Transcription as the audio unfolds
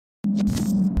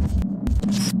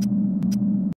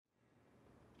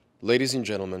Ladies and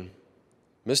gentlemen,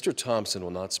 Mr. Thompson will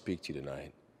not speak to you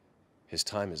tonight. His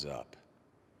time is up.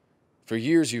 For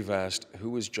years you've asked,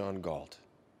 who is John Galt?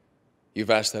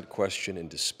 You've asked that question in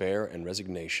despair and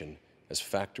resignation as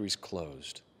factories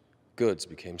closed, goods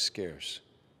became scarce,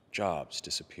 jobs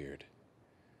disappeared.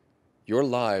 Your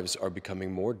lives are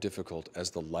becoming more difficult as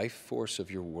the life force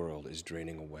of your world is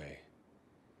draining away.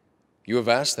 You have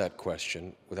asked that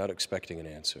question without expecting an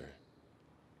answer.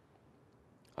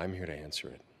 I'm here to answer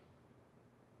it.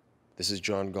 This is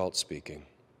John Galt speaking.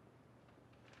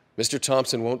 Mr.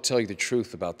 Thompson won't tell you the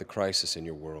truth about the crisis in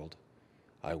your world.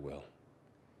 I will.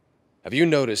 Have you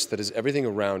noticed that as everything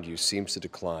around you seems to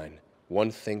decline, one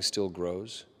thing still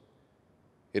grows?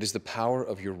 It is the power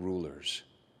of your rulers.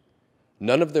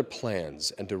 None of their plans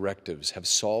and directives have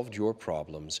solved your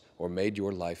problems or made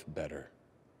your life better.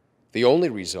 The only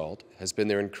result has been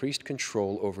their increased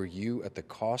control over you at the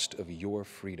cost of your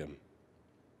freedom.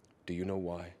 Do you know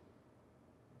why?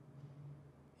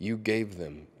 You gave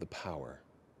them the power.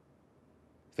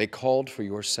 They called for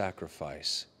your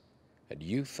sacrifice, and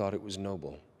you thought it was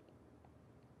noble.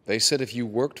 They said if you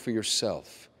worked for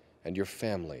yourself and your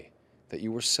family, that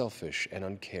you were selfish and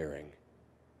uncaring,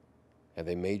 and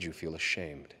they made you feel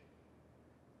ashamed.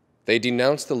 They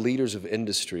denounced the leaders of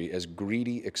industry as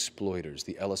greedy exploiters,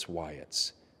 the Ellis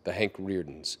Wyatts, the Hank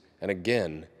Reardons, and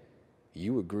again,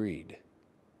 you agreed.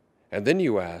 And then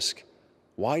you ask,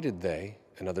 why did they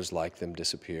and others like them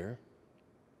disappear?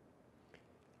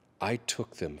 I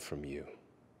took them from you.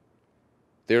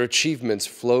 Their achievements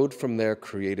flowed from their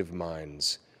creative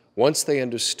minds. Once they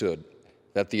understood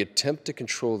that the attempt to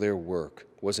control their work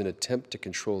was an attempt to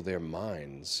control their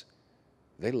minds,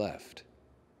 they left.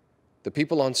 The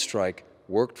people on strike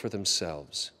worked for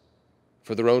themselves,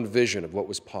 for their own vision of what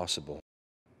was possible.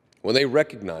 When they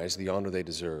recognized the honor they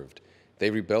deserved,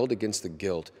 they rebelled against the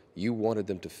guilt you wanted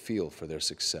them to feel for their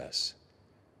success.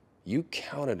 You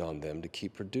counted on them to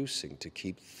keep producing, to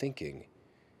keep thinking,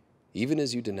 even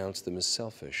as you denounced them as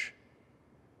selfish.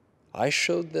 I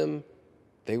showed them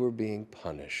they were being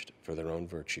punished for their own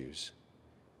virtues,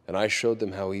 and I showed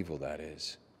them how evil that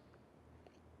is.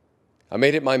 I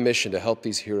made it my mission to help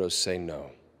these heroes say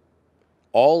no.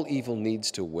 All evil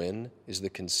needs to win is the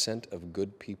consent of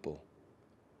good people.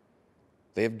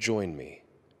 They have joined me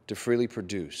to freely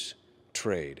produce,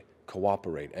 trade,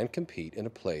 cooperate, and compete in a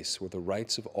place where the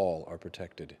rights of all are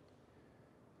protected.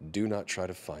 Do not try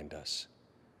to find us.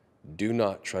 Do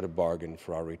not try to bargain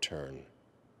for our return.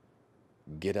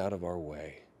 Get out of our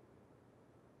way.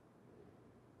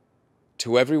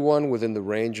 To everyone within the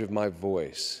range of my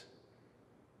voice,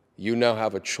 you now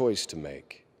have a choice to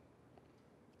make.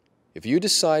 If you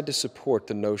decide to support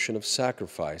the notion of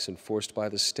sacrifice enforced by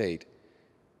the state,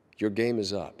 your game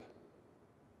is up.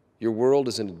 Your world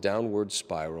is in a downward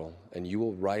spiral, and you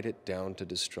will ride it down to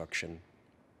destruction.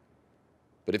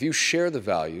 But if you share the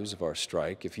values of our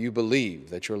strike, if you believe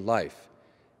that your life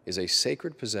is a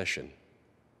sacred possession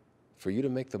for you to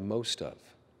make the most of,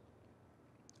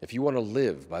 if you want to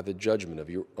live by the judgment of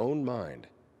your own mind,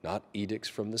 not edicts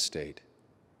from the state,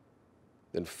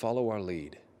 then follow our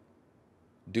lead.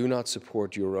 Do not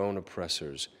support your own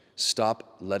oppressors.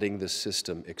 Stop letting the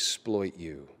system exploit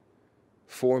you.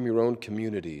 Form your own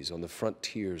communities on the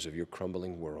frontiers of your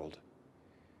crumbling world.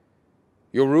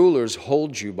 Your rulers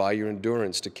hold you by your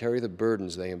endurance to carry the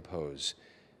burdens they impose,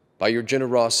 by your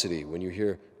generosity when you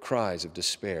hear cries of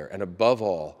despair, and above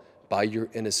all, by your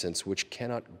innocence which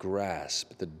cannot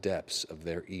grasp the depths of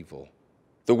their evil.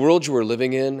 The world you are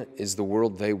living in is the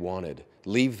world they wanted.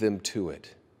 Leave them to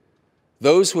it.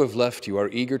 Those who have left you are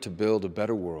eager to build a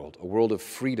better world, a world of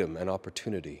freedom and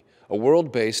opportunity, a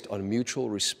world based on mutual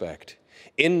respect.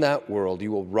 In that world,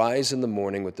 you will rise in the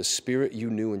morning with the spirit you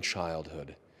knew in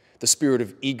childhood, the spirit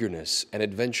of eagerness and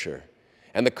adventure,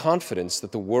 and the confidence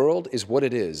that the world is what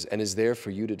it is and is there for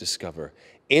you to discover.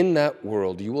 In that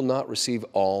world, you will not receive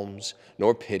alms,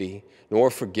 nor pity, nor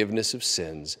forgiveness of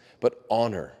sins, but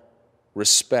honor,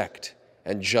 respect,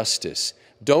 and justice.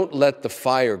 Don't let the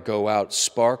fire go out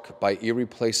spark by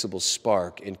irreplaceable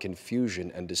spark in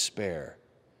confusion and despair.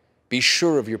 Be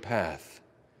sure of your path.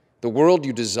 The world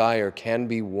you desire can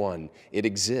be won. It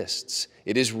exists.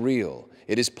 It is real.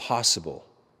 It is possible.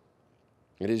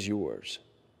 It is yours.